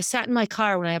underpinning, I sat in my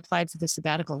car when I applied for the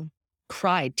sabbatical,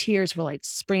 cried, tears were like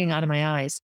springing out of my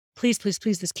eyes. Please, please,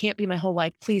 please, this can't be my whole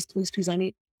life. Please, please, please, I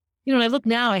need, when I look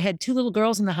now, I had 2 little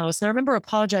girls in the house and I remember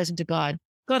apologizing to God.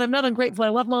 God, I'm not ungrateful. I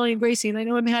love Molly and Gracie and I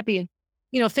know I'm happy.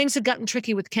 And, things had gotten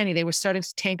tricky with Kenny. They were starting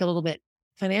to tank a little bit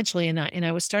financially. And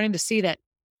I was starting to see that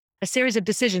a series of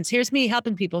decisions. Here's me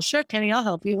helping people. Sure, Kenny, I'll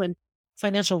help you. And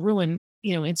financial ruin,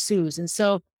 ensues. And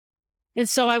so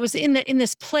I was in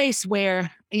this place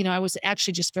where, I was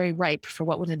actually just very ripe for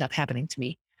what would end up happening to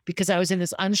me because I was in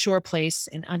this unsure place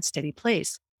and unsteady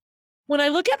place. When I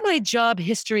look at my job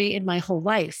history in my whole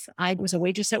life, I was a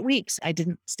waitress at Weeks. I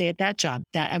didn't stay at that job.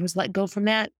 That I was let go from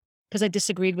that because I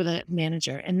disagreed with a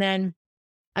manager. And then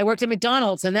I worked at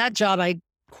McDonald's, and that job I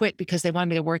quit because they wanted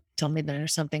me to work till midnight or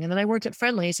something. And then I worked at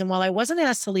Friendly's. And while I wasn't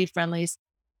asked to leave Friendly's,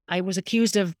 I was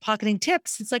accused of pocketing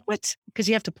tips. It's like, what? Because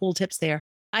you have to pool tips there.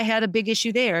 I had a big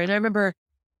issue there. And I remember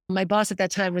my boss at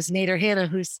that time was Nader Hanna,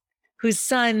 whose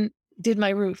son did my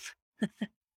roof,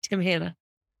 Tim Hanna.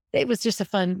 It was just a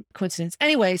fun coincidence.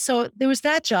 Anyway, so there was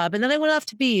that job. And then I went off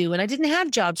to BU, and I didn't have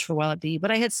jobs for a while at BU,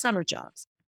 but I had summer jobs.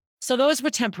 So those were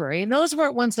temporary. And those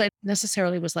weren't ones that I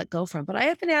necessarily was let go from. But I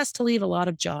have been asked to leave a lot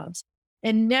of jobs.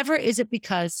 And never is it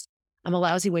because I'm a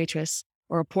lousy waitress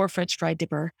or a poor French fry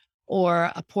dipper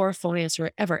or a poor phone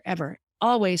answerer, ever, ever.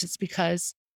 Always it's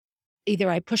because either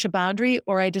I push a boundary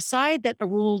or I decide that a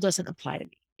rule doesn't apply to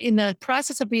me. In the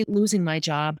process of me losing my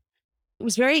job, it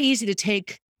was very easy to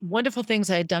take wonderful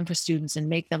things I had done for students and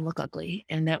make them look ugly.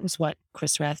 And that was what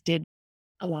Chris Rath did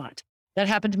a lot. That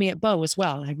happened to me at Bow as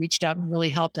well. I reached out and really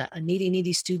helped a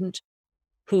needy student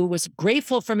who was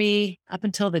grateful for me up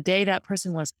until the day that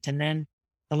person wasn't. And then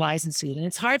the lies ensued. And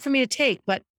it's hard for me to take,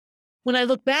 but when I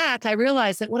look back, I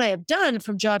realize that what I have done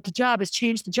from job to job is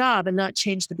change the job and not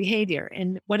change the behavior.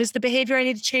 And what is the behavior I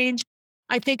need to change?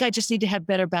 I think I just need to have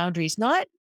better boundaries, not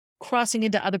crossing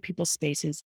into other people's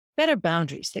spaces, better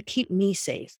boundaries that keep me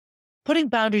safe, putting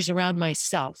boundaries around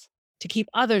myself to keep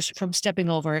others from stepping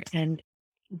over and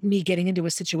me getting into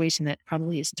a situation that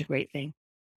probably isn't a great thing.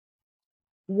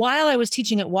 While I was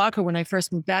teaching at Walker, when I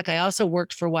first moved back, I also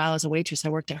worked for a while as a waitress. I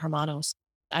worked at Hermanos.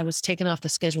 I was taken off the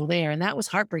schedule there, and that was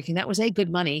heartbreaking. That was A, good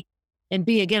money. And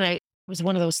B, again, it was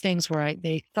one of those things where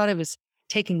they thought I was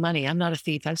taking money. I'm not a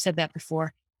thief. I've said that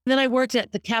before. And then I worked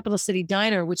at the Capital City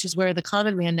Diner, which is where the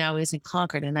Common Man now is in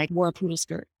Concord. And I wore a poodle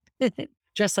skirt,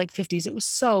 dressed like 50s. It was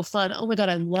so fun. Oh my God,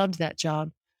 I loved that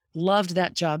job. Loved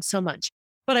that job so much.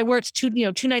 But I worked two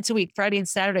nights a week, Friday and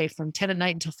Saturday from 10 at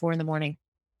night until 4 a.m.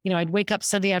 I'd wake up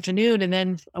Sunday afternoon and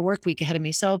then a work week ahead of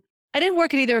me. So I didn't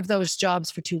work at either of those jobs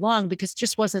for too long because it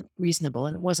just wasn't reasonable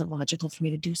and it wasn't logical for me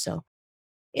to do so.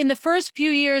 In the first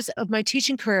few years of my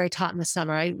teaching career, I taught in the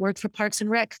summer. I worked for Parks and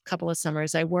Rec a couple of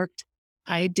summers.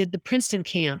 I did the Princeton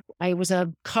camp. I was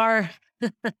a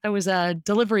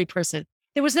delivery person.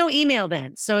 There was no email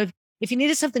then. So if you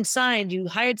needed something signed, you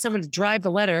hired someone to drive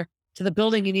the letter to the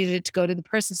building you needed it to go to. The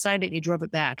person signed it and you drove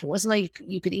it back. It wasn't like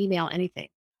you could email anything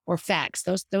or fax.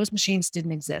 Those machines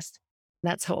didn't exist.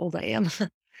 That's how old I am.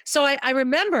 So I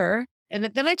remember, and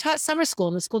then I taught summer school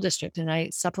in the school district and I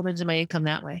supplemented my income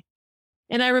that way.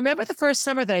 And I remember the first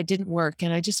summer that I didn't work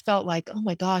and I just felt like, oh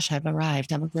my gosh, I've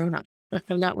arrived. I'm a grown-up.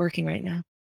 I'm not working right now.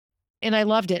 And I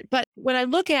loved it. But when I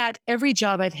look at every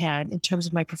job I've had in terms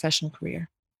of my professional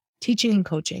career, teaching and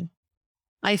coaching,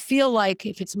 I feel like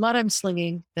if it's mud I'm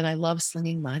slinging, then I love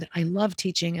slinging mud. I love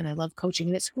teaching and I love coaching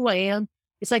and it's who I am.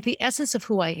 It's like the essence of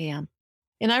who I am.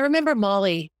 And I remember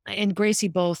Molly and Gracie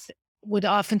both would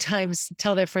oftentimes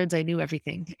tell their friends I knew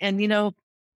everything. And,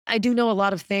 I do know a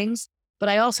lot of things, but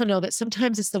I also know that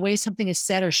sometimes it's the way something is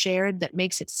said or shared that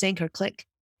makes it sink or click.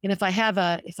 And if I have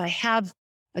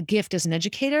a gift as an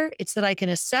educator, it's that I can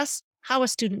assess how a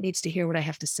student needs to hear what I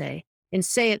have to say and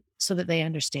say it so that they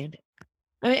understand it.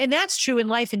 And that's true in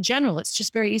life in general. It's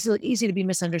just very easy to be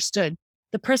misunderstood.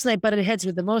 The person I butted heads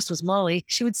with the most was Molly.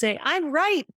 She would say, "I'm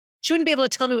right." She wouldn't be able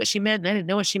to tell me what she meant, and I didn't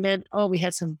know what she meant. Oh, we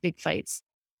had some big fights.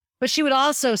 But she would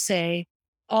also say,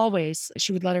 always,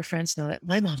 she would let her friends know that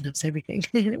my mom knows everything.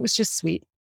 And it was just sweet.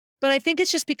 But I think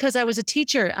it's just because I was a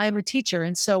teacher. I'm a teacher.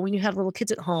 And so when you have little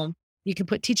kids at home, you can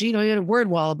put teacher, you had a word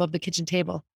wall above the kitchen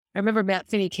table. I remember Matt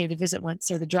Finney came to visit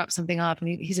once or to drop something off, and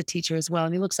he's a teacher as well.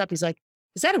 And he looks up, he's like,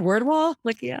 "Is that a word wall?" I'm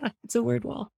like, "Yeah, it's a word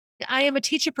wall." I am a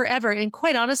teacher forever. And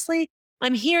quite honestly,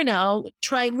 I'm here now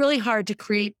trying really hard to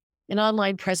create an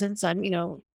online presence. I'm,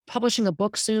 publishing a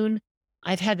book soon.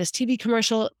 I've had this TV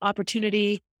commercial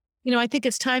opportunity. I think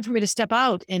it's time for me to step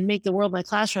out and make the world my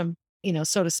classroom,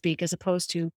 so to speak, as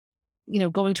opposed to,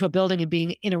 going to a building and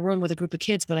being in a room with a group of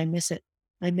kids, but I miss it.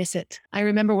 I miss it. I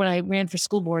remember when I ran for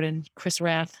school board and Chris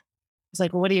Rath was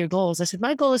like, "Well, what are your goals?" I said,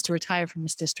 "My goal is to retire from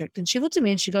this district." And she looked at me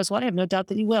and she goes, "Well, I have no doubt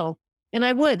that you will." And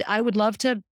I would love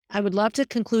to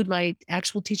conclude my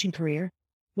actual teaching career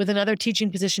with another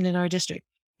teaching position in our district.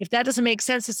 If that doesn't make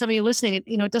sense to some of you listening,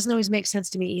 it doesn't always make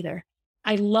sense to me either.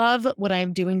 I love what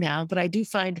I'm doing now, but I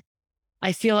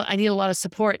feel I need a lot of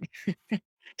support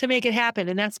to make it happen.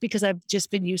 And that's because I've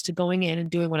just been used to going in and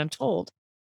doing what I'm told.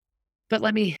 But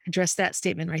let me address that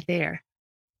statement right there.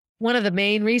 One of the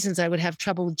main reasons I would have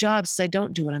trouble with jobs is I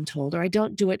don't do what I'm told, or I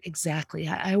don't do it exactly.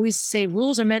 I always say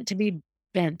rules are meant to be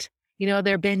bent.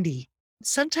 They're bendy.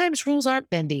 Sometimes rules aren't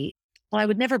bendy. Well, I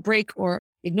would never break or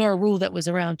ignore a rule that was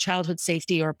around childhood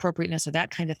safety or appropriateness or that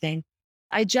kind of thing.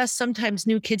 I just sometimes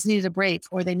knew kids needed a break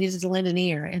or they needed to lend an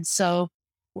ear. And so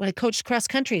when I coached cross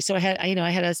country, so I had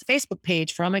a Facebook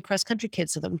page for all my cross country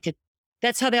kids so that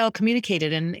that's how they all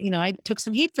communicated. And, I took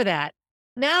some heat for that.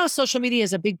 Now social media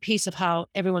is a big piece of how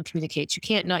everyone communicates. You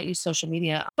can't not use social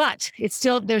media, but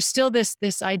there's still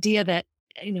this idea that,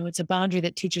 it's a boundary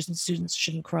that teachers and students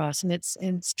shouldn't cross. And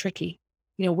it's tricky.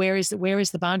 Where is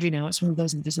the boundary now? It's one of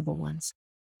those invisible ones.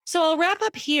 So I'll wrap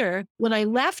up here. When I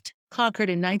left Concord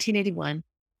in 1981,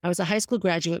 I was a high school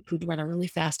graduate who'd run a really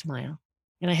fast mile,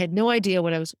 and I had no idea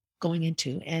what I was going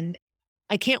into. And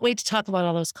I can't wait to talk about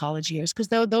all those college years because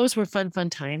those were fun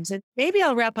times. And maybe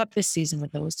I'll wrap up this season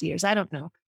with those years. I don't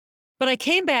know. But I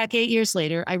came back 8 years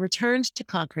later. I returned to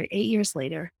Concord 8 years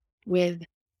later with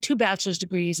 2 bachelor's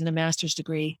degrees and a master's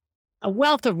degree, a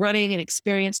wealth of running and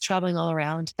experience traveling all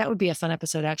around. That would be a fun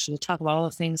episode, actually, to talk about all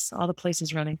the things, all the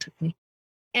places running took me.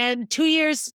 And 2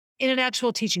 years in an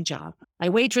actual teaching job. I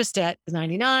waitressed at the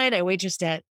 99. I waitressed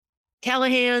at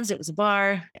Callahan's. It was a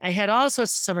bar. I had all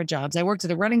sorts of summer jobs. I worked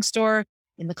at a running store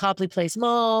in the Copley Place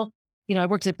Mall. I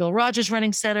worked at Bill Rogers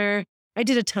Running Center. I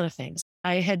did a ton of things.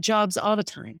 I had jobs all the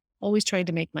time, always trying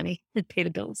to make money and pay the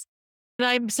bills. And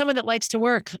I'm someone that likes to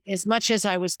work. As much as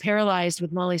I was paralyzed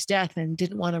with Molly's death and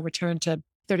didn't want to return to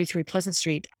 33 Pleasant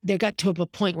Street, there got to a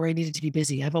point where I needed to be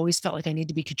busy. I've always felt like I need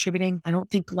to be contributing. I don't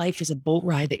think life is a boat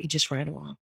ride that you just ride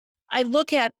along. I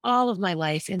look at all of my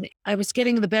life, and I was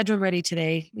getting the bedroom ready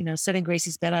today, setting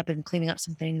Gracie's bed up and cleaning up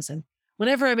some things. And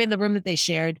whenever I'm in the room that they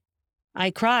shared,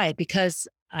 I cry because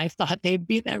I thought they'd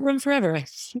be in that room forever.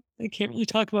 I can't really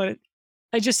talk about it.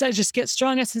 I just get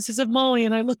strong essences of Molly,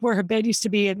 and I look where her bed used to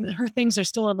be and her things are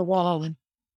still on the wall. And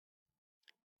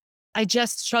I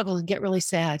just struggle and get really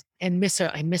sad and miss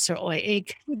her. I miss her. Oh, I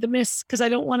ache with the miss because I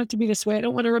don't want it to be this way. I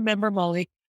don't want to remember Molly.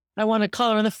 I want to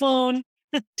call her on the phone,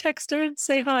 text her and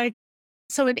say hi.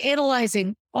 So in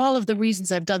analyzing all of the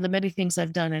reasons I've done the many things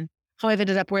I've done and how I've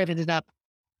ended up where I've ended up,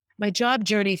 my job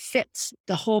journey fits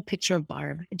the whole picture of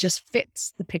Barb. It just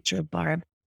fits the picture of Barb.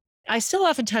 I still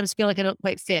oftentimes feel like I don't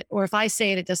quite fit, or if I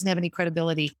say it, it doesn't have any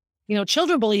credibility.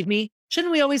 Children believe me.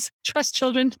 Shouldn't we always trust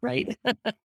children, right?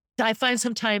 I find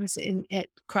sometimes at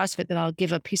CrossFit that I'll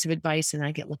give a piece of advice and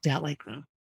I get looked at like, "Oh,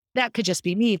 that could just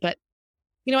be me." But,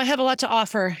 I have a lot to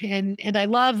offer and I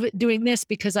love doing this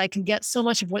because I can get so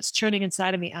much of what's churning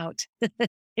inside of me out.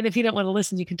 And if you don't want to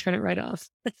listen, you can turn it right off.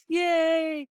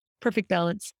 Yay. Perfect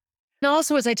balance. And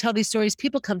also, as I tell these stories,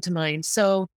 people come to mind.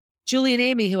 So Julie and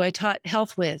Amy, who I taught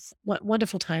health with, what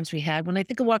wonderful times we had. When I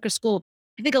think of Walker School,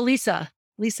 I think of Lisa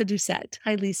Doucette.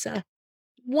 Hi, Lisa.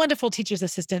 Wonderful teacher's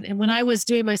assistant. And when I was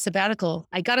doing my sabbatical,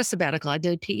 I got a sabbatical. I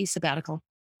did a PE sabbatical.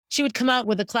 She would come out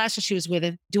with the class that she was with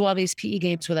and do all these PE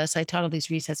games with us. I taught all these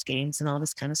recess games and all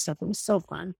this kind of stuff. It was so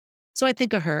fun. So I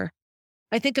think of her.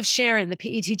 I think of Sharon, the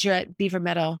PE teacher at Beaver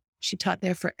Meadow. She taught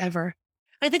there forever.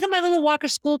 I think of my little Walker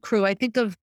School crew. I think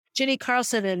of Jenny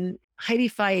Carlson and Heidi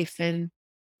Fife and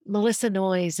Melissa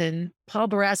Noyes and Paul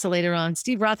Barassa later on,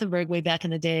 Steve Rothenberg way back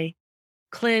in the day,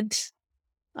 Clint,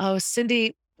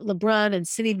 Cindy LeBrun and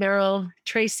Cindy Merrill,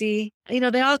 Tracy,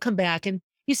 they all come back. And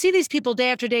you see these people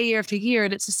day after day, year after year,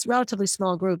 and it's a relatively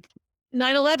small group.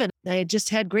 9/11, I had just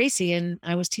had Gracie and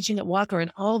I was teaching at Walker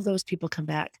and all of those people come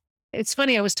back. It's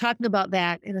funny, I was talking about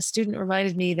that and a student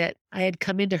reminded me that I had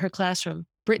come into her classroom,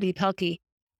 Brittany Pelkey,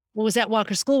 was at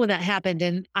Walker School when that happened.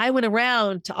 And I went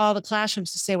around to all the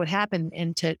classrooms to say what happened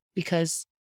because,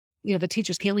 the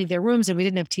teachers can't leave their rooms and we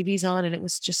didn't have TVs on and it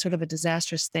was just sort of a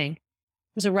disastrous thing.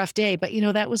 It was a rough day, but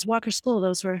that was Walker School.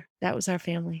 That was our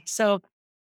family. So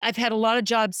I've had a lot of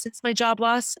jobs since my job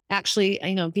loss. Actually,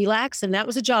 VLAX, and that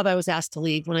was a job I was asked to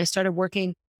leave. When I started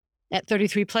working at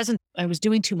 33 Pleasant, I was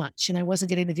doing too much and I wasn't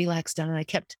getting the VLAX done. And I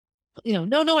kept,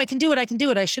 no, I can do it.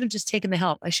 I should have just taken the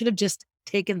help.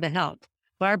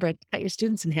 Barbara, cut your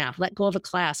students in half, let go of a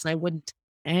class. And I wouldn't.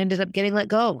 I ended up getting let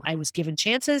go. I was given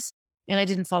chances and I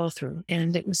didn't follow through.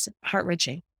 And it was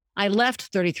heart-wrenching. I left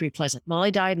 33 Pleasant.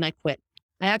 Molly died and I quit.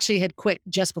 I actually had quit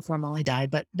just before Molly died,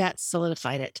 but that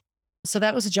solidified it. So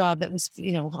that was a job that was,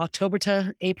 October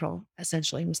to April,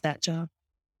 essentially, was that job.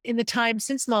 In the time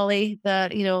since Molly,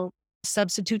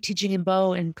 substitute teaching in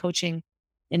Bow and coaching,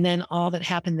 and then all that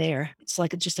happened there, it's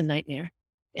like just a nightmare.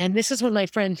 And this is when my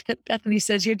friend Bethany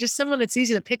says, you're just someone that's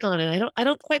easy to pick on. And I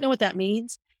don't quite know what that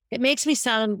means. It makes me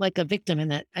sound like a victim in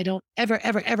that I don't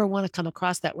ever want to come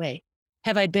across that way.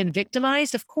 Have I been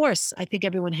victimized? Of course, I think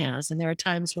everyone has. And there are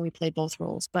times when we play both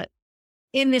roles. But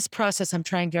in this process, I'm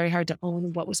trying very hard to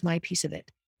own what was my piece of it.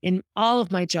 In all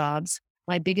of my jobs,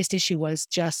 my biggest issue was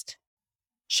just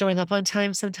showing up on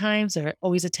time sometimes or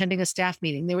always attending a staff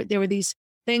meeting. There were these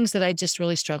things that I just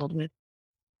really struggled with.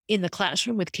 In the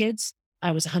classroom with kids,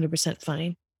 I was 100%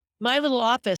 fine. My little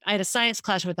office, I had a science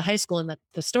classroom at the high school and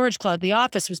the storage closet, the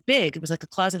office was big. It was like a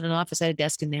closet and an office. I had a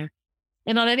desk in there.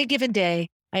 And on any given day,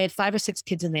 I had 5 or 6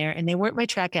 kids in there and they weren't my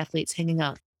track athletes hanging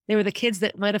out. They were the kids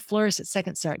that might have flourished at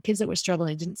Second Start, kids that were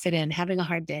struggling, didn't fit in, having a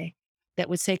hard day, that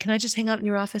would say, can I just hang out in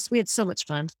your office? We had so much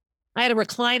fun. I had a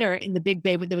recliner in the big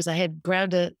bay. I had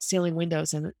ground to ceiling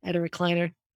windows and I had a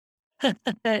recliner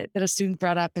that a student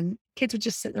brought up and kids would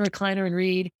just sit in the recliner and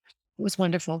read. It was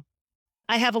wonderful.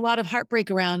 I have a lot of heartbreak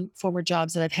around former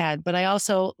jobs that I've had, but I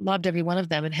also loved every one of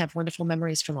them and have wonderful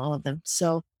memories from all of them.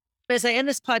 So as I end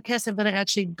this podcast, I'm going to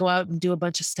actually go out and do a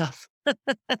bunch of stuff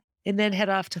and then head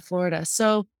off to Florida.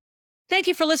 So thank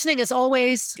you for listening. As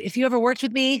always, if you ever worked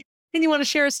with me and you want to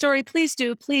share a story, please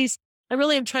do. Please. I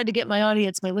really am trying to get my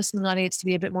listening audience to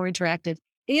be a bit more interactive.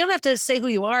 And you don't have to say who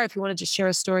you are if you want to just share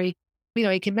a story.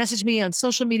 You can message me on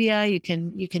social media. You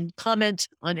can comment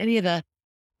on any of the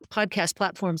podcast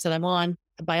platforms that I'm on.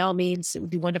 By all means, it would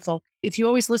be wonderful. If you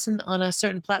always listen on a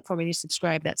certain platform and you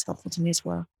subscribe, that's helpful to me as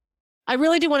well. I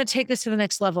really do want to take this to the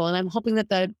next level. And I'm hoping that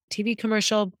the TV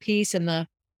commercial piece and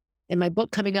my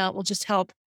book coming out will just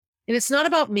help. And it's not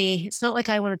about me. It's not like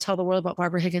I want to tell the world about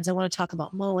Barbara Higgins. I want to talk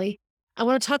about Molly. I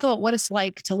want to talk about what it's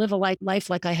like to live a life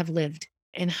like I have lived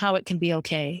and how it can be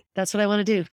okay. That's what I want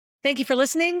to do. Thank you for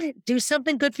listening. Do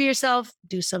something good for yourself.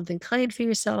 Do something kind for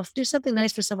yourself. Do something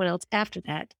nice for someone else after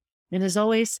that. And as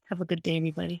always, have a good day,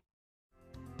 everybody.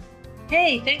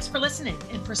 Hey, thanks for listening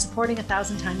and for supporting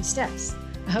 1,000 Tiny Steps.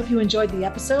 I hope you enjoyed the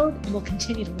episode and will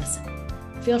continue to listen.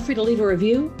 Feel free to leave a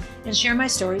review and share my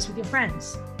stories with your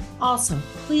friends. Also,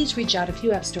 please reach out if you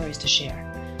have stories to share.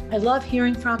 I love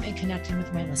hearing from and connecting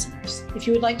with my listeners. If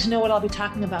you would like to know what I'll be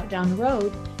talking about down the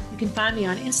road, you can find me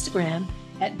on Instagram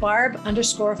at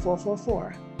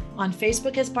barb_444, on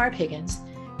Facebook as Barb Higgins,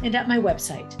 and at my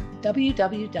website,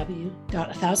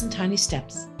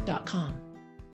 www.1000tinysteps.com.